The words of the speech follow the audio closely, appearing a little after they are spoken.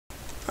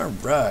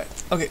Alright,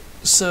 okay,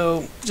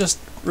 so just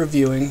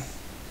reviewing.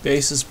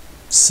 Base is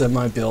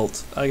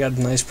semi-built. I got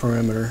a nice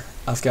perimeter.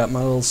 I've got my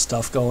little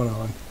stuff going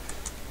on.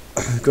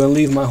 Gonna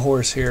leave my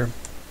horse here.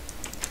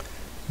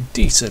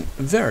 Decent,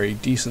 very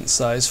decent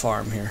sized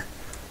farm here.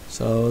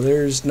 So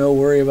there's no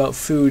worry about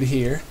food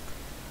here.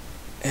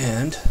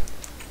 And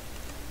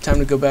time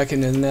to go back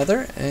into the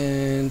nether,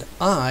 and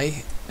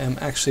I am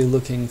actually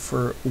looking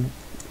for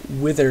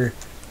wither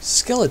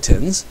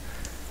skeletons,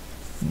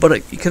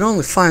 but you can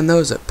only find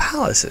those at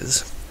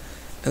palaces.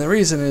 And the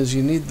reason is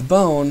you need the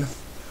bone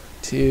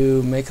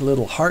to make a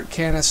little heart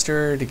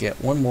canister to get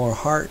one more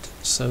heart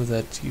so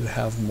that you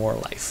have more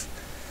life.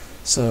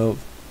 So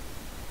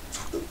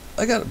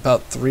I got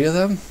about 3 of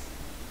them.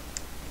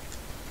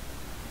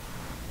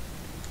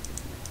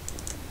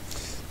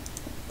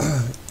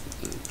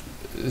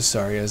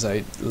 Sorry, as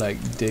I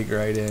dig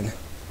right in.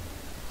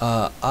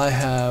 I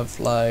have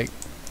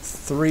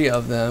 3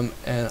 of them,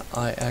 and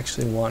I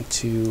actually want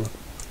to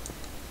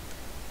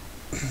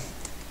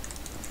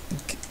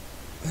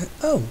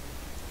oh,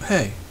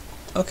 hey,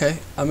 okay,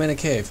 I'm in a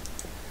cave.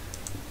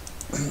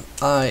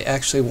 I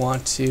actually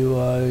want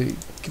to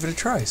give it a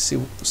try,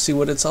 see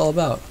what it's all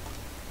about,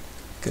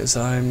 because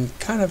I'm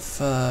kind of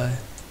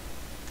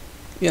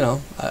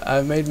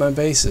I've made my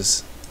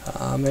bases.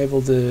 I'm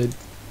able to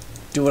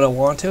do what I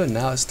want to, and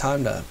now it's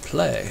time to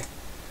play.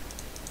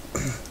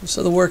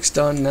 So the work's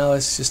done. Now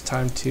it's just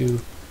time to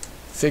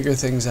figure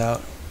things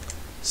out,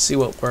 see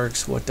what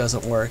works, what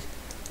doesn't work.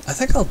 I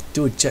think I'll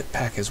do a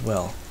jetpack as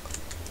well.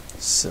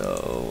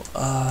 So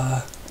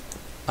I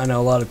know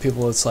a lot of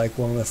people, it's like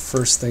one of the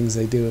first things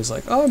they do is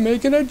like, oh, I'm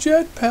making a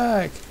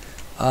jetpack.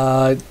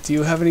 Do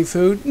you have any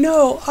food?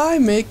 No,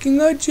 I'm making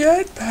a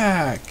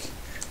jetpack.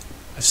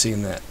 I've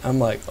seen that. I'm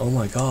like, oh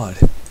my god,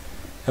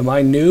 am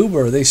I noob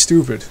or are they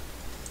stupid?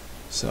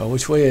 So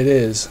which way it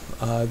is,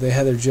 they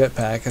had their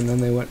jetpack and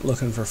then they went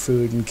looking for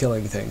food and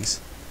killing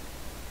things.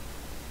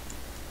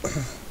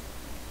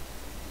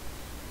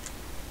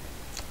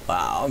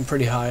 Wow, I'm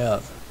pretty high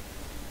up.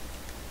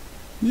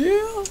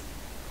 Yeah.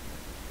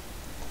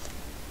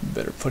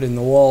 Better put in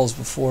the walls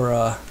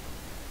before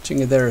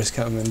Chingaderas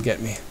come and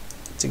get me.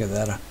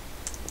 Chingadera.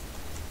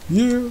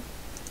 Yeah.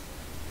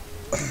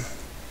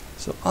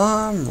 So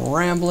I'm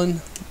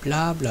rambling,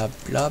 blah blah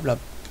blah blah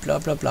blah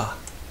blah blah.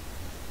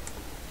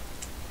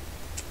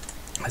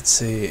 Let's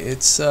see,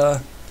 it's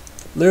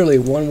literally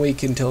 1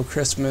 week until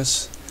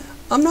Christmas.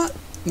 I'm not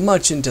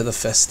much into the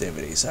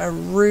festivities. I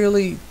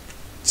really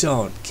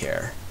don't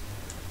care.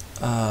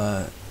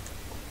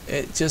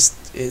 It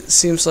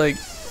seems like,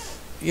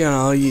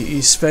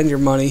 you spend your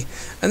money.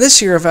 And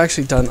this year I've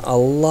actually done a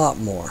lot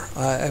more.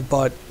 I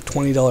bought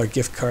 $20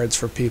 gift cards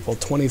for people,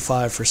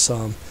 25 for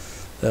some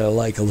that I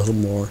like a little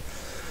more.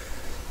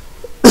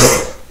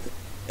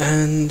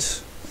 And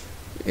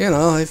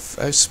I've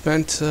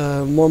spent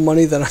more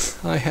money than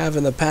I have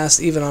in the past,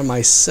 even on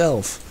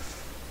myself.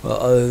 Well,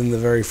 other than the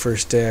very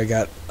first day I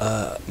got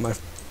I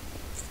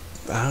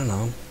don't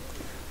know.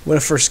 When I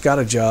first got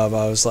a job,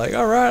 I was like,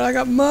 alright, I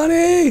got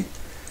money!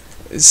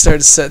 I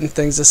started setting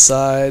things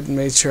aside,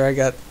 made sure I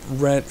got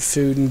rent,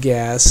 food, and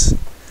gas,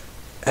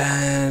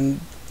 and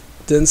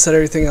then set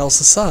everything else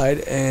aside,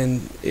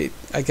 and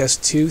I guess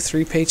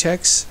 2-3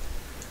 paychecks,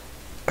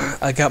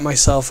 I got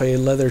myself a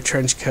leather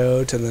trench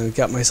coat, and then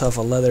got myself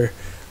a leather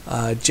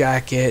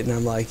jacket, and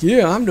I'm like,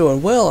 yeah, I'm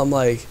doing well. I'm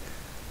like,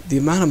 the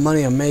amount of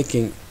money I'm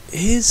making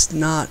is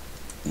not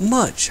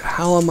much.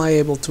 How am I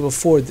able to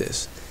afford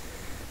this?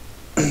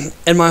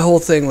 And my whole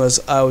thing was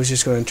I was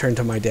just going to turn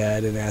to my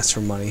dad and ask for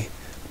money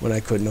when I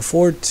couldn't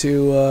afford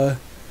to,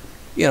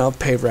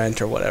 pay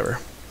rent or whatever.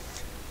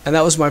 And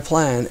that was my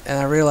plan, and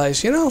I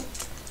realized,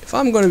 if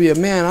I'm going to be a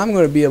man, I'm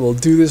going to be able to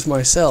do this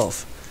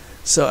myself.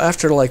 So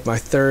after my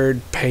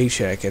 3rd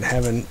paycheck and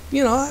having,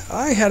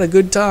 I had a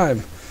good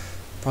time.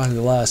 Probably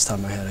the last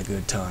time I had a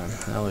good time.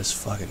 That was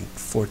fucking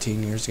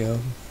 14 years ago,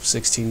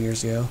 16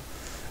 years ago.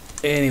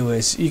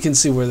 Anyways, you can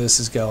see where this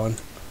is going.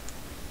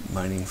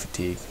 Mining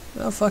fatigue.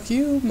 Oh, fuck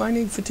you,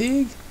 mining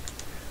fatigue.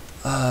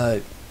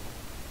 After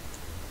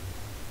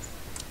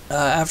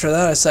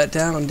that, I sat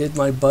down and did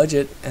my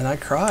budget, and I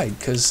cried,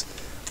 because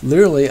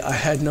literally I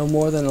had no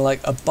more than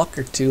a buck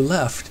or 2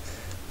 left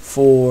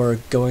for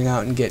going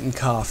out and getting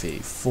coffee,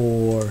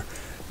 for,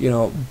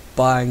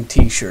 buying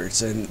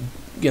t-shirts, and,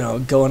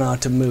 going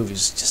out to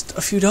movies. Just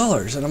a few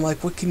dollars. And I'm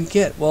like, what can you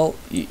get? Well,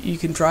 you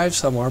can drive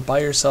somewhere, buy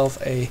yourself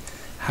a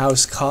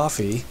house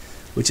coffee,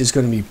 which is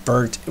going to be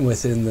burnt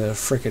within the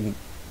frickin'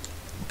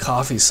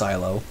 coffee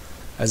silo,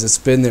 as it's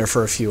been there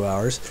for a few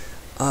hours.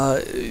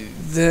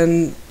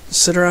 Then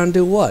sit around and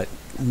do what?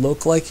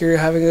 Look like you're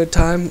having a good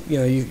time.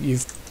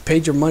 You've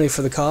paid your money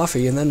for the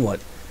coffee, and then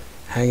what?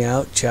 Hang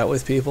out, chat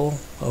with people,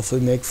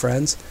 hopefully make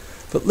friends.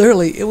 But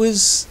literally, it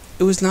was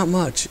not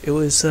much. It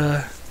was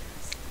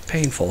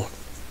painful.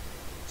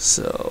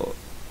 So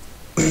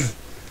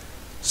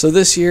so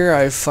this year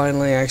I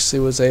finally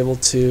actually was able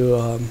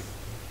to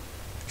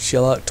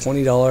shell out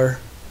 $20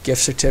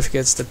 gift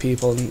certificates to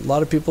people, and a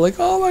lot of people are like,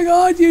 oh my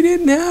god, you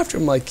didn't have to.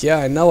 I'm like, yeah,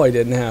 I know I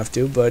didn't have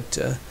to, but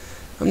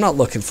I'm not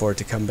looking for it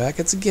to come back.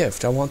 It's a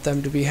gift. I want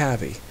them to be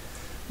happy.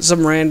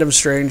 Some random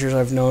strangers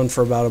I've known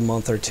for about a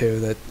month or two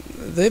that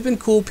they've been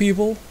cool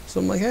people.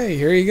 So I'm like, hey,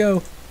 here you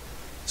go.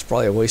 It's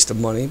probably a waste of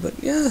money,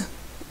 but yeah,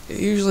 it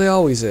usually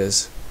always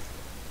is.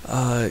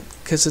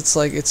 Because it's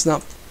like, it's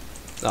not,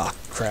 ah,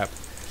 crap.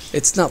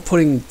 It's not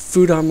putting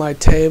food on my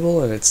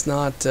table, and it's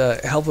not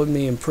helping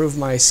me improve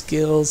my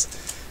skills.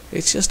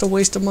 It's just a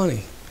waste of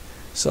money.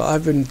 So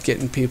I've been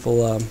getting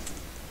people,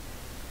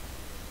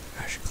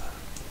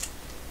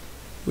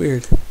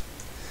 weird.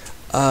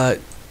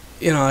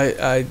 You know,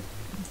 I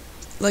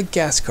like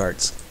gas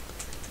carts.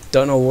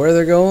 Don't know where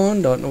they're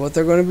going, don't know what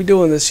they're going to be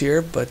doing this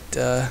year, but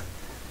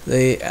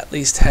they at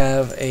least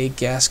have a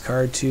gas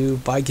card to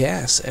buy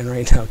gas, and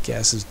right now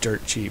gas is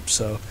dirt cheap,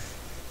 so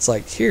it's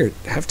like, here,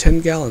 have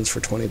 10 gallons for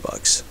 20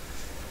 bucks.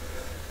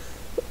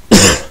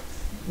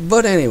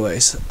 But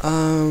anyways,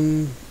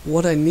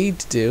 what I need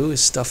to do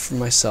is stuff for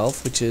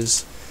myself, which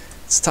is,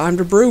 it's time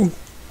to brew.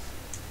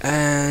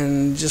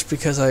 And just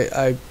because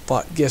I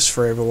bought gifts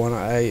for everyone,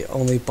 I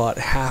only bought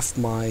half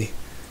my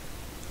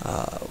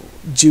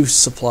juice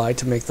supply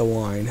to make the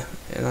wine.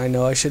 And I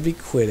know I should be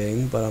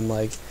quitting, but I'm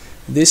like,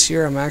 this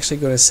year I'm actually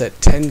going to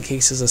set 10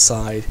 cases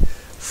aside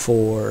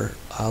for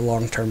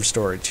long-term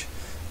storage.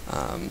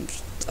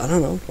 I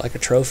don't know, like a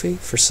trophy,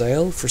 for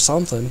sale, for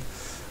something.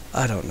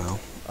 I don't know.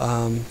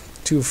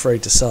 Too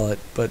afraid to sell it,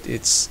 but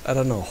it's, I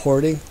don't know,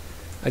 hoarding.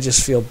 I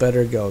just feel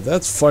better to go,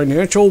 that's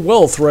financial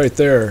wealth right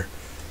there.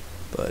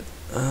 But,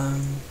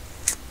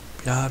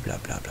 blah, blah,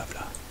 blah, blah,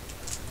 blah.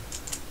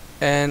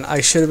 And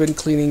I should have been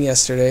cleaning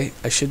yesterday.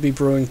 I should be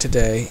brewing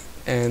today,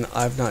 and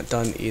I've not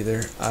done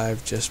either.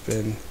 I've just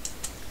been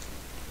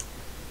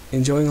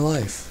enjoying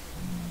life.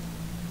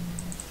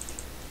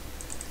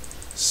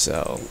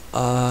 So,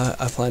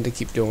 I plan to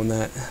keep doing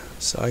that.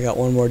 So I got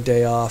one more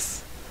day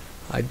off.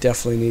 I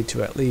definitely need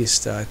to at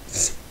least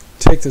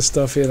take this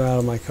stuff in and out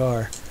of my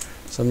car,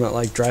 so I'm not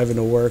like driving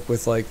to work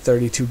with like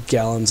 32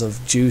 gallons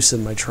of juice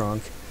in my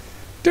trunk.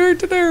 Dur,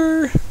 dur,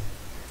 dur.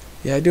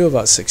 Yeah, I do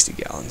about 60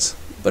 gallons.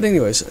 But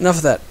anyways, enough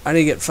of that. I need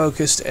to get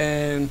focused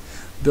and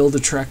build a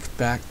trek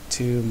back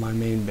to my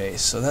main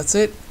base. So that's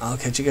it. I'll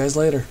catch you guys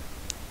later.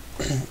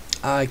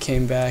 I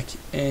came back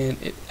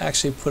and it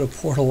actually put a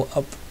portal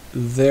up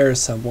there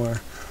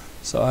somewhere.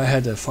 So I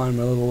had to find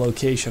my little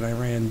location. I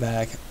ran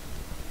back.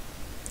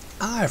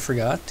 I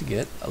forgot to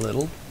get a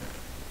little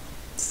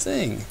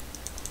thing.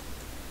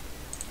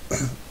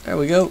 There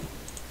we go.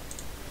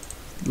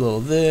 A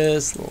little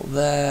this, a little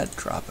that,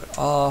 drop it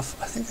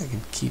off. I think I can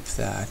keep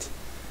that.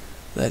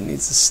 That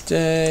needs to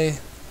stay.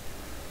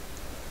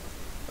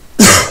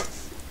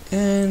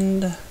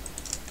 And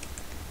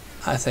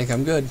I think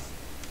I'm good.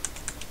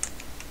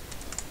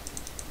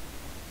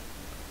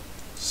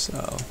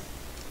 So,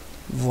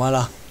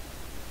 voila.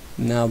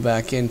 Now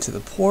back into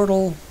the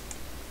portal.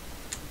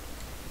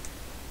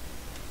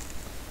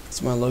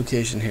 It's my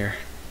location here.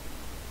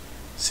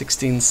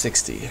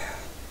 1660.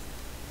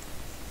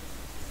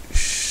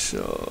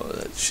 So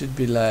that should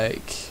be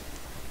like,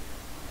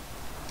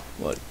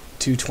 what,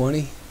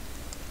 220?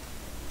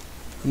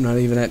 I'm not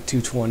even at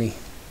 220.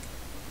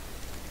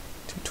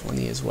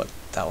 220 is what,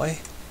 that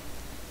way?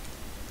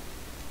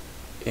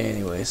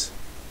 Anyways,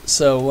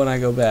 so when I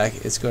go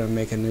back, it's going to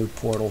make a new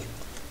portal.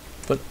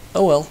 But,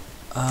 oh well.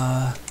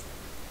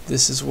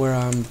 This is where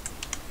I'm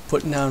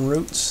putting down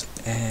roots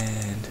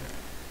and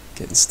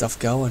getting stuff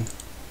going.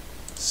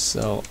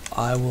 So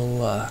I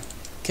will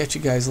catch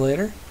you guys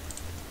later.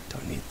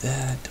 Don't need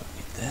that, don't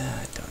need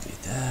that, don't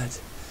need that.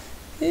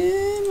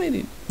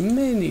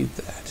 May need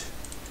that.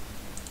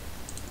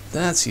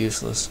 That's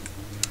useless.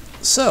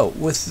 So,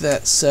 with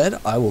that said,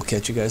 I will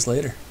catch you guys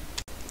later.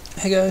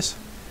 Hey guys,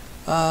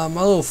 my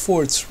little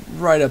fort's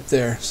right up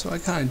there, so I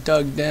kind of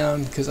dug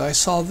down because I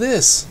saw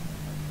this,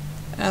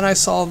 and I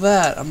saw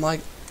that. I'm like,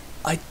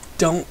 I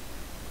don't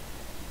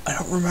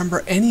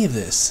remember any of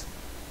this.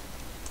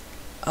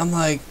 I'm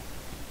like,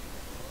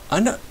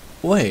 I know,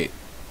 wait.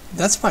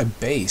 That's my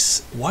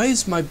base. Why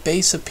is my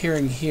base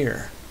appearing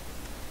here?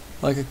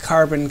 Like a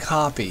carbon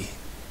copy.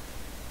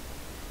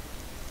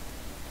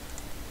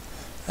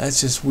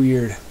 That's just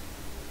weird.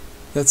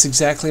 That's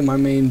exactly my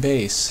main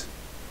base.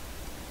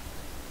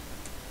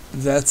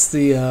 That's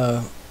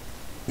the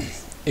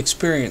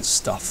experience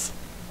stuff.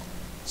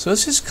 So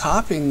it's just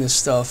copying this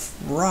stuff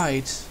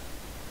right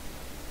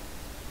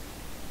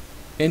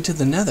into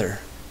the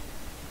nether.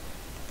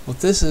 What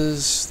this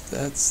is,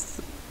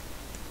 that's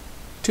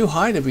too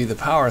high to be the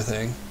power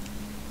thing.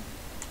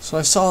 So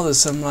I saw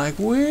this, I'm like,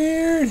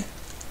 weird.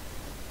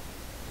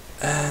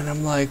 And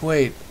I'm like,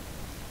 wait,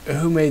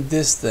 who made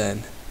this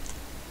then?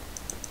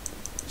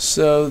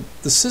 So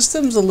the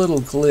system's a little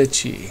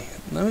glitchy.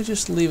 Let me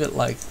just leave it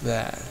like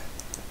that.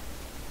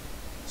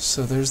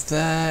 So there's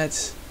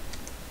that.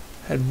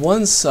 Had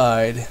one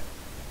side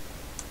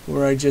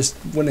where I just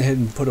went ahead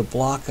and put a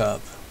block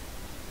up.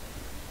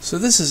 So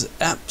this is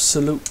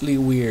absolutely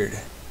weird.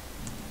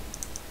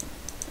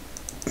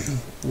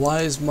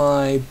 Why is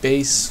my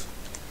base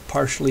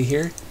partially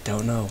here?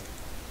 Don't know.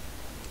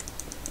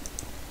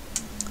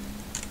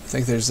 I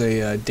think there's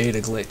a data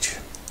glitch.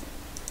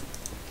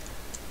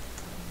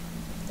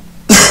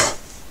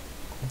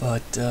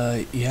 But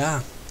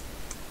yeah,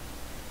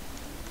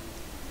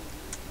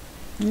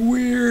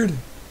 weird.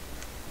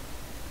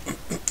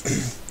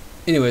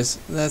 Anyways,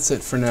 that's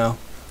it for now.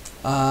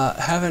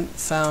 Haven't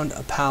found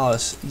a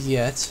palace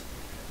yet,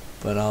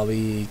 but I'll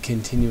be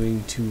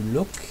continuing to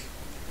look.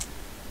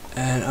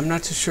 And I'm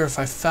not too sure if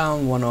I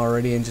found one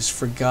already and just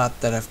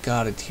forgot that I've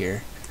got it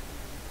here.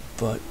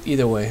 But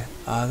either way,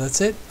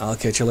 that's it. I'll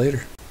catch you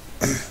later.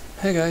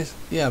 Hey guys,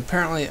 yeah,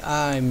 apparently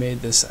I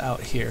made this out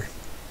here.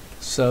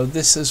 So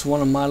this is one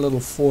of my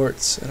little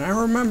forts, and I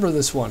remember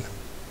this one.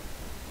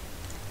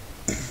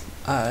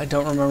 I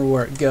don't remember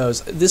where it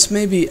goes. This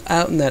may be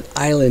out in that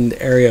island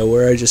area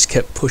where I just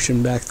kept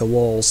pushing back the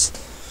walls.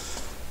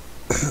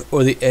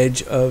 Or the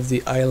edge of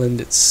the island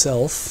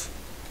itself.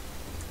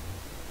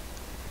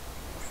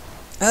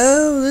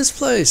 Oh, this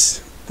place.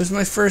 It was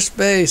my first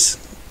base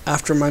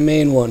after my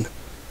main one.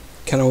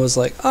 Kind of was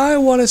like, I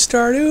want to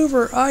start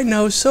over. I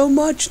know so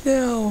much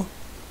now.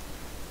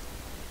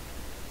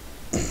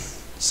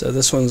 So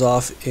this one's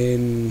off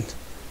in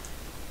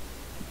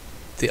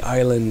the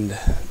island,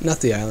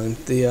 not the island,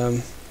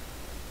 the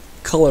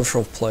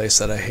colorful place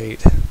that I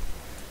hate.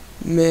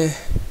 Meh.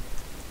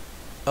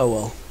 Oh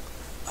well.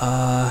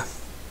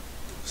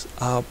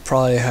 I'll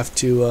probably have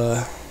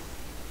to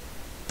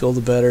build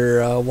a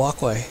better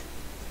walkway.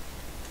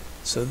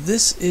 So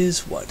this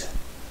is what?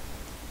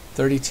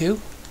 32?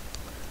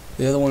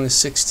 The other one is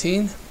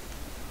 16?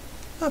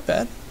 Not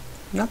bad.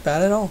 Not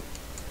bad at all.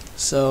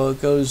 So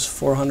it goes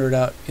 400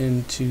 out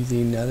into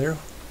the nether.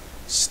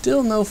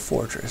 Still no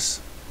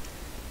fortress.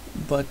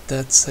 But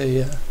that's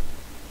a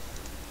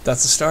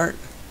start.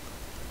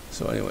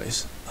 So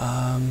anyways,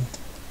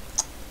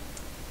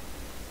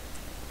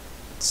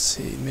 let's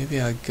see,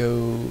 maybe I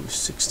go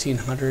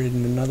 1600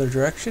 in another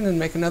direction and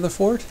make another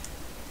fort.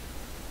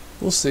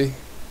 We'll see.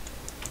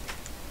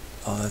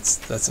 Oh,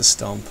 that's a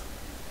stump.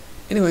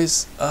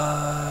 Anyways,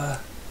 found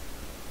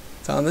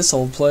this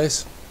old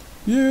place.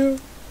 Yeah.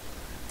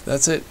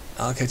 That's it.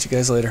 I'll catch you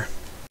guys later.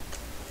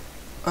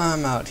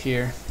 I'm out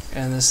here,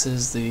 and this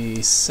is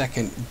the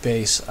second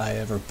base I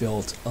ever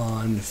built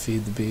on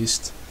Feed the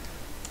Beast.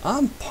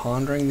 I'm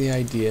pondering the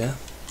idea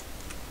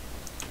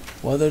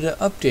whether to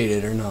update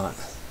it or not.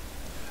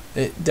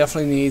 It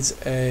definitely needs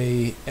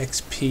a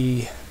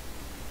XP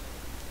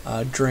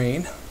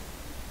drain.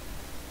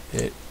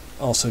 It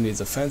also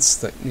needs a fence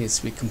that needs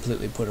to be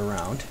completely put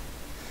around.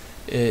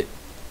 The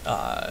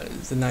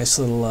nice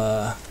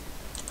little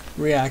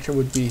reactor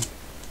would be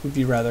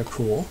rather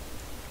cool.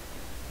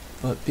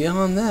 But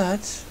beyond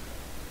that,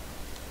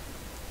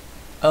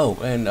 oh,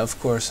 and of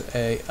course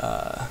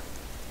a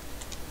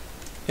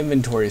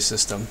inventory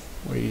system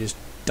where you just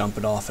dump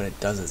it off and it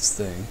does its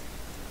thing.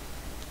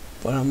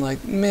 But I'm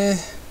like, meh.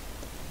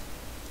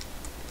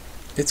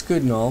 It's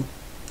good and all,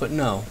 but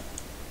no.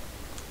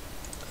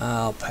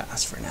 I'll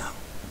pass for now.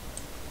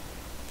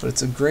 But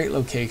it's a great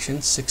location.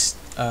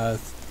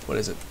 What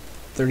is it?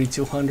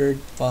 3200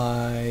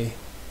 by.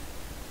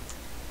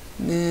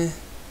 Nah.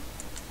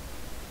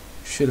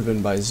 Should have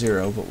been by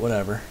 0, but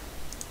whatever.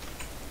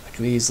 I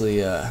could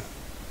easily go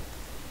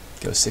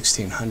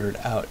 1600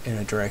 out in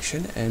a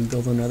direction and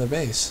build another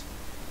base.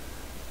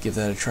 Give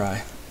that a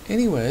try.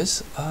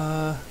 Anyways,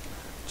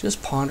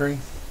 just pondering,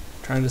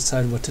 trying to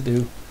decide what to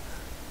do.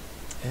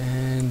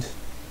 And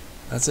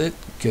that's it.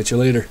 Catch you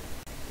later.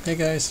 Hey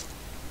guys.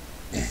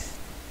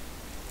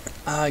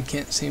 I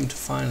can't seem to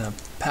find a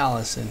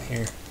palace in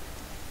here.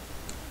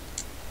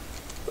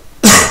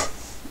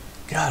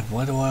 God,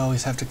 why do I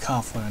always have to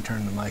cough when I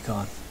turn the mic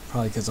on?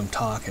 Probably because I'm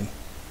talking.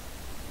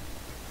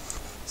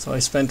 So I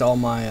spent all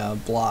my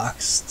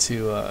blocks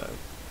to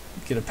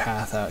get a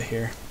path out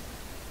here.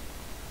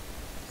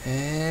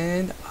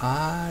 And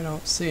I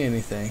don't see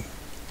anything.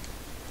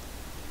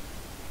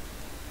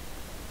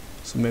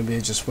 So maybe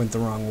it just went the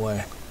wrong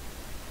way.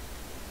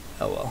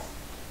 Oh well.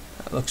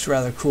 That looks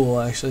rather cool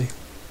actually.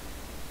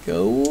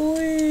 Go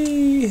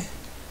away!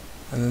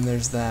 And then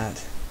there's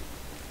that.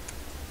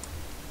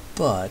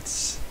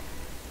 But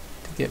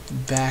to get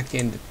back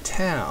into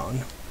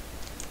town,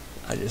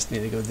 I just need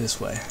to go this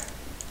way.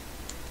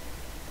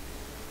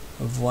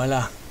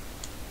 Voila.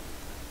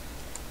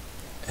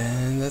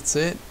 And that's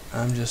it.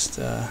 I'm just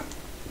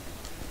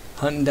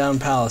hunting down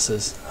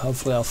palaces.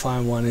 Hopefully I'll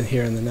find one in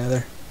here in the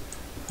nether.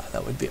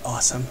 That would be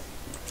awesome.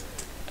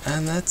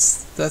 And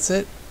that's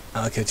it.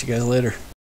 I'll catch you guys later.